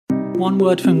one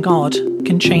word from God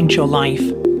can change your life.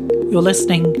 You're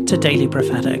listening to Daily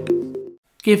Prophetic.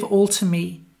 Give all to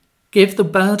me. Give the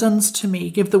burdens to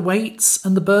me. Give the weights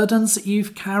and the burdens that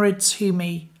you've carried to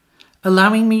me,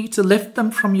 allowing me to lift them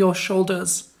from your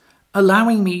shoulders,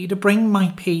 allowing me to bring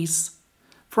my peace.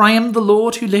 For I am the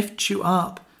Lord who lifts you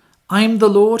up. I am the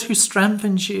Lord who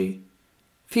strengthens you.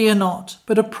 Fear not,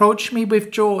 but approach me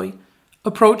with joy.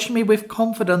 Approach me with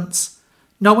confidence,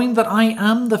 knowing that I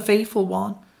am the faithful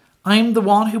one. I am the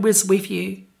one who is with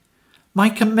you. My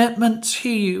commitment to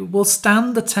you will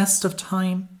stand the test of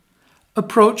time.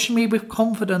 Approach me with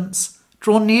confidence.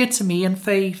 Draw near to me in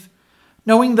faith,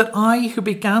 knowing that I who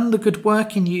began the good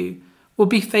work in you will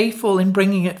be faithful in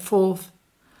bringing it forth.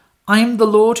 I am the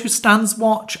Lord who stands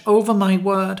watch over my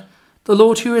word, the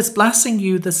Lord who is blessing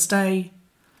you this day.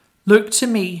 Look to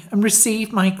me and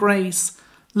receive my grace.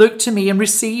 Look to me and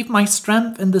receive my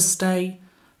strength in this day.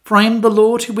 For I am the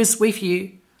Lord who is with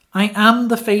you. I am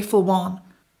the faithful one,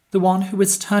 the one who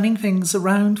is turning things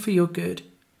around for your good.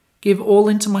 Give all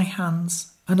into my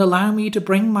hands and allow me to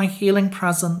bring my healing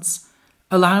presence.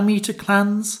 Allow me to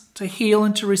cleanse, to heal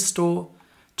and to restore,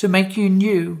 to make you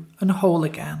new and whole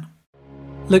again.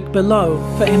 Look below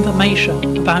for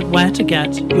information about where to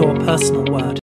get your personal word.